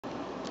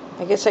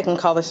I guess I can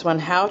call this one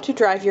How to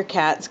Drive Your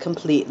Cats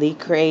Completely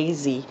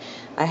Crazy.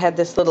 I had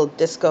this little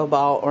disco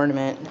ball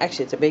ornament.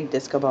 Actually, it's a big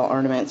disco ball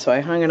ornament, so I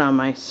hung it on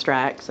my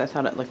Strat because I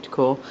thought it looked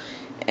cool.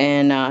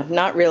 And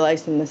not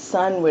realizing the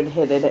sun would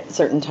hit it at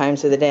certain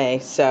times of the day,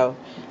 so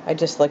I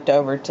just looked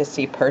over to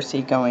see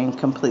Percy going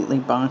completely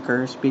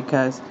bonkers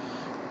because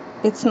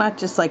it's not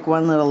just like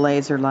one little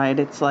laser light,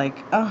 it's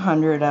like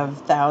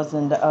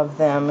 100,000 of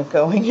them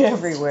going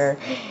everywhere.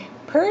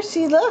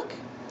 Percy, look!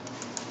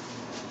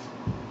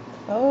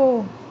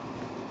 Oh.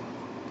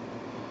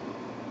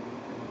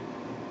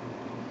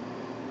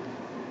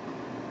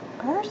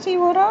 Percy,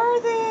 what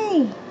are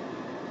they?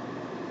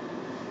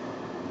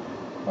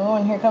 Oh,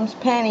 and here comes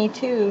Penny,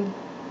 too.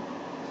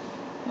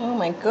 Oh,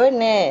 my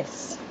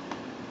goodness.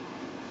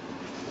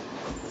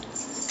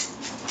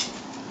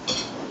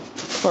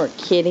 Poor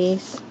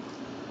kitties.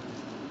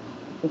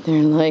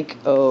 They're like,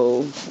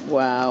 oh,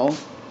 wow.